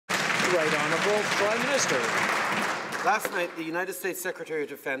The Right Honourable Prime Minister. Last night, the United States Secretary of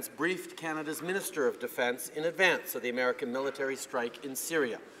Defense briefed Canada's Minister of Defense in advance of the American military strike in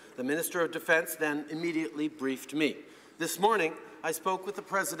Syria. The Minister of Defense then immediately briefed me. This morning, I spoke with the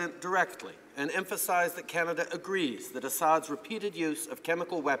President directly and emphasized that Canada agrees that Assad's repeated use of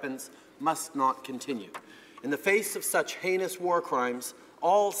chemical weapons must not continue. In the face of such heinous war crimes,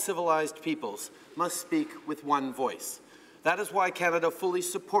 all civilized peoples must speak with one voice. That is why Canada fully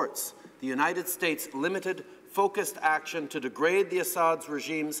supports the United States' limited, focused action to degrade the Assad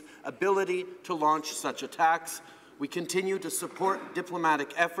regime's ability to launch such attacks. We continue to support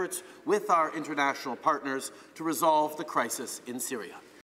diplomatic efforts with our international partners to resolve the crisis in Syria.